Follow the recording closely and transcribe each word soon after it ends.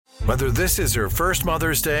Whether this is her first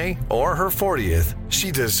Mother's Day or her 40th, she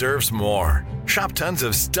deserves more. Shop tons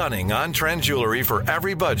of stunning on-trend jewelry for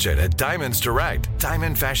every budget at Diamonds Direct.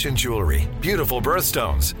 Diamond fashion jewelry, beautiful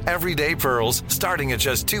birthstones, everyday pearls starting at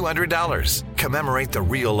just $200. Commemorate the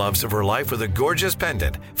real loves of her life with a gorgeous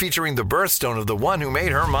pendant featuring the birthstone of the one who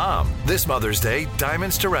made her mom. This Mother's Day,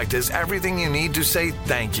 Diamonds Direct is everything you need to say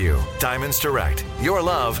thank you. Diamonds Direct. Your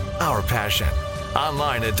love, our passion.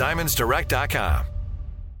 Online at diamondsdirect.com.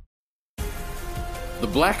 The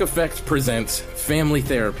Black Effect presents Family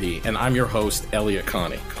Therapy, and I'm your host, Elliot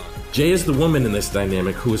Connie. Jay is the woman in this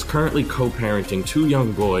dynamic who is currently co-parenting 2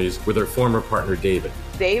 young boys with her former partner, David.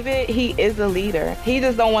 David, he is a leader. He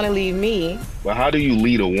just don't want to leave me. But how do you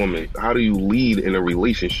lead a woman? How do you lead in a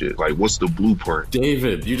relationship? Like, what's the blueprint?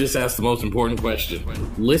 David, you just asked the most important question.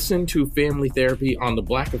 Listen to Family Therapy on the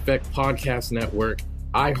Black Effect Podcast Network,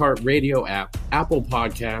 iHeartRadio app, Apple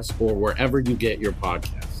Podcasts, or wherever you get your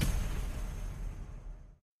podcasts.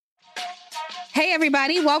 Hey,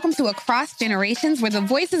 everybody. Welcome to Across Generations, where the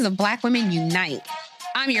voices of Black women unite.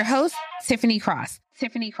 I'm your host, Tiffany Cross.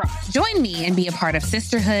 Join me and be a part of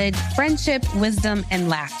sisterhood, friendship, wisdom, and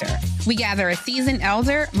laughter. We gather a seasoned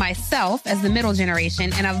elder, myself as the middle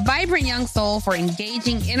generation, and a vibrant young soul for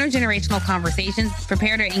engaging intergenerational conversations,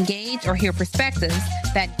 prepare to engage or hear perspectives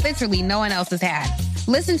that literally no one else has had.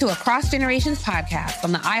 Listen to Across Generations podcast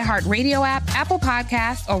on the iHeartRadio app, Apple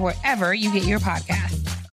Podcasts, or wherever you get your podcasts.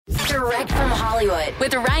 Direct from Hollywood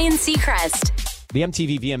with Ryan Seacrest. The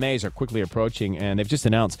MTV VMAs are quickly approaching, and they've just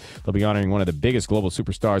announced they'll be honoring one of the biggest global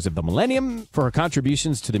superstars of the millennium for her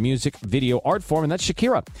contributions to the music video art form, and that's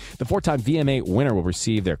Shakira. The 4-time VMA winner will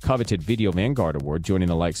receive their coveted Video Vanguard Award, joining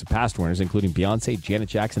the likes of past winners, including Beyonce, Janet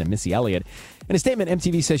Jackson, and Missy Elliott. In a statement,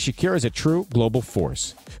 MTV says Shakira is a true global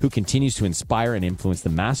force who continues to inspire and influence the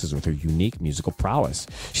masses with her unique musical prowess.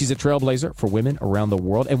 She's a trailblazer for women around the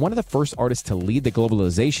world and one of the first artists to lead the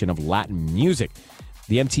globalization of Latin music.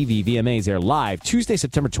 The MTV VMAs air live Tuesday,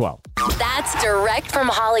 September 12th. That's direct from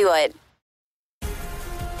Hollywood.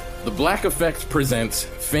 The Black Effect presents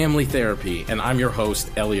Family Therapy, and I'm your host,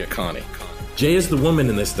 Elliot Connie. Jay is the woman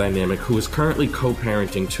in this dynamic who is currently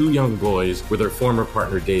co-parenting 2 young boys with her former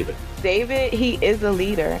partner, David. David, he is a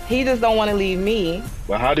leader. He just don't want to leave me.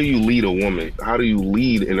 But how do you lead a woman? How do you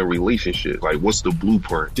lead in a relationship? Like, what's the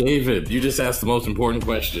blueprint? David, you just asked the most important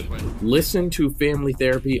question. Listen to Family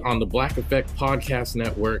Therapy on the Black Effect Podcast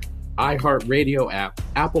Network, iHeartRadio app,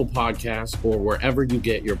 Apple Podcasts, or wherever you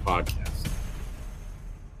get your podcasts.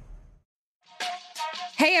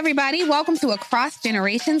 Hey, everybody. Welcome to Across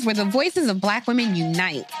Generations, where the voices of Black women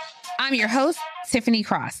unite. I'm your host, Tiffany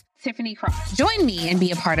Cross. Join me and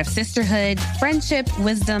be a part of sisterhood, friendship,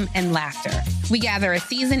 wisdom, and laughter. We gather a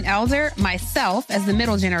seasoned elder, myself as the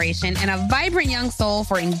middle generation, and a vibrant young soul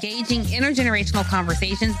for engaging intergenerational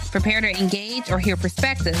conversations, prepare to engage or hear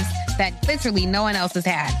perspectives that literally no one else has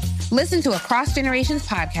had. Listen to Across Generations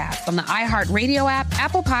podcast on the iHeartRadio app,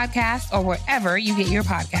 Apple Podcasts, or wherever you get your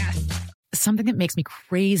podcasts. Something that makes me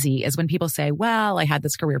crazy is when people say, well, I had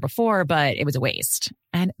this career before, but it was a waste.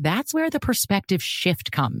 And that's where the perspective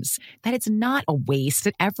shift comes, that it's not a waste,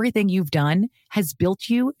 that everything you've done has built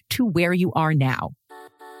you to where you are now.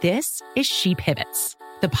 This is She Pivots,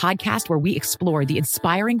 the podcast where we explore the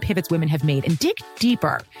inspiring pivots women have made and dig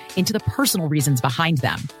deeper into the personal reasons behind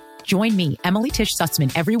them. Join me, Emily Tish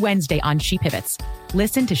Sussman, every Wednesday on She Pivots.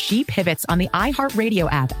 Listen to She Pivots on the iHeartRadio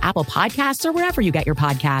app, Apple Podcasts, or wherever you get your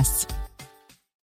podcasts.